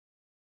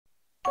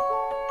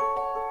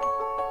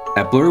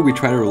At Blur, we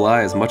try to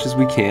rely as much as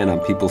we can on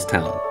people's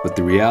talent, but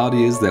the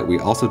reality is that we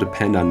also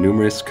depend on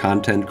numerous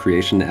content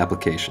creation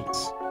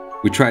applications.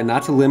 We try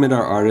not to limit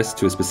our artists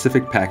to a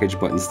specific package,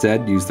 but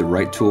instead use the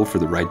right tool for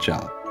the right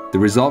job. The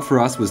result for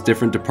us was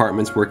different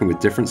departments working with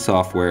different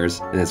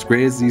softwares, and as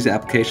great as these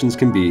applications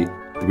can be,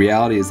 the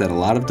reality is that a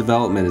lot of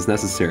development is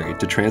necessary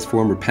to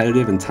transform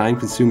repetitive and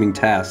time-consuming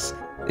tasks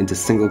into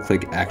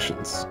single-click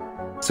actions.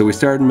 So we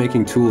started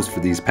making tools for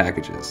these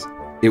packages.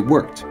 It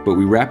worked, but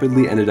we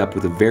rapidly ended up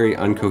with a very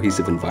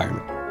uncohesive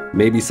environment.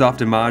 Maybe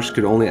Softimage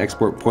could only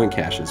export point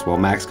caches, while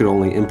Max could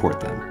only import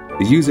them.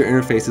 The user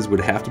interfaces would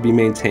have to be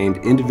maintained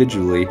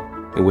individually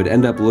and would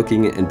end up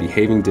looking and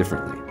behaving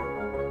differently.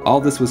 All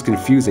this was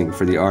confusing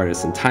for the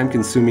artists and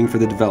time-consuming for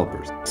the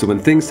developers. So when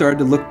things started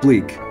to look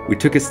bleak, we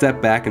took a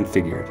step back and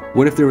figured,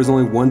 what if there was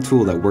only one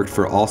tool that worked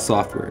for all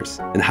softwares,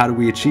 and how do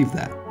we achieve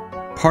that?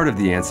 Part of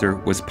the answer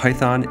was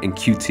Python and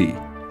Qt.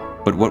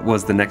 But what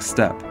was the next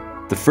step?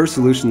 The first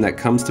solution that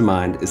comes to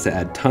mind is to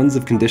add tons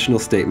of conditional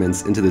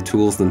statements into the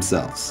tools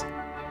themselves.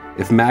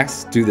 If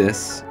Max, do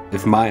this.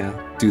 If Maya,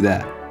 do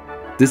that.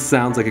 This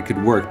sounds like it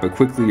could work, but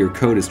quickly your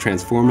code is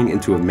transforming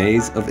into a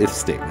maze of if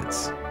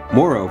statements.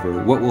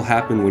 Moreover, what will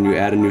happen when you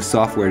add a new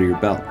software to your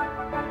belt?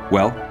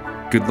 Well,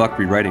 good luck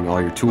rewriting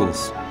all your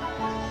tools.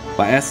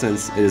 By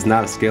essence, it is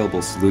not a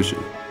scalable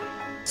solution.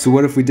 So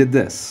what if we did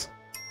this?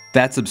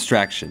 That's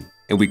abstraction,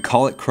 and we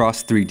call it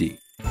Cross3D.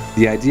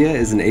 The idea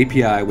is an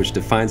API which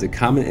defines a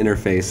common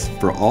interface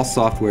for all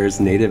software's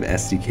native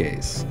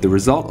SDKs. The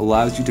result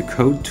allows you to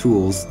code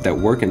tools that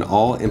work in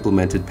all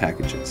implemented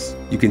packages.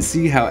 You can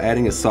see how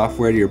adding a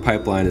software to your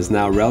pipeline is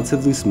now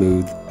relatively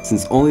smooth,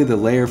 since only the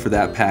layer for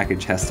that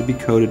package has to be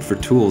coded for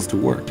tools to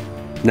work.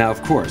 Now,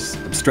 of course,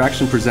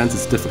 abstraction presents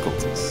its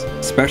difficulties,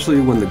 especially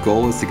when the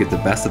goal is to get the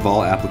best of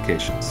all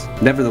applications.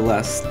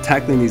 Nevertheless,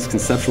 tackling these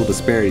conceptual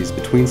disparities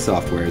between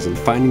softwares and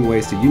finding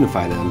ways to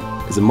unify them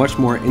is a much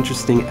more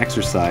interesting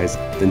exercise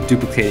than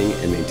duplicating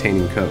and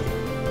maintaining code.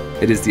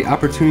 It is the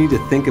opportunity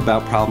to think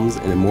about problems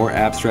in a more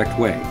abstract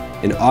way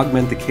and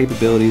augment the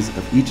capabilities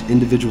of each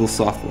individual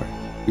software.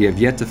 We have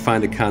yet to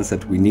find a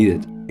concept we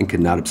needed and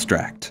could not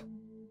abstract.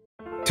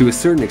 To a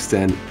certain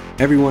extent,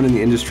 everyone in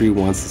the industry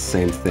wants the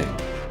same thing.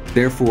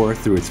 Therefore,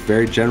 through its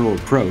very general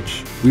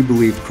approach, we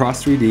believe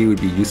Cross3D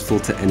would be useful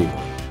to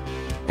anyone.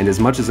 And as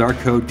much as our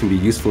code can be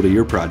useful to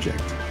your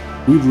project,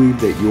 we believe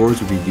that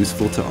yours would be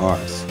useful to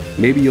ours.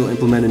 Maybe you'll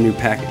implement a new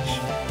package,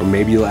 or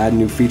maybe you'll add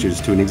new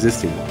features to an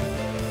existing one.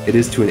 It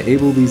is to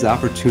enable these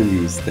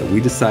opportunities that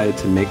we decided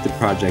to make the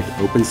project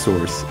open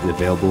source and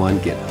available on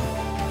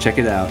GitHub. Check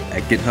it out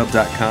at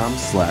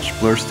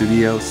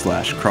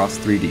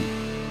github.com/blurstudio/cross3d.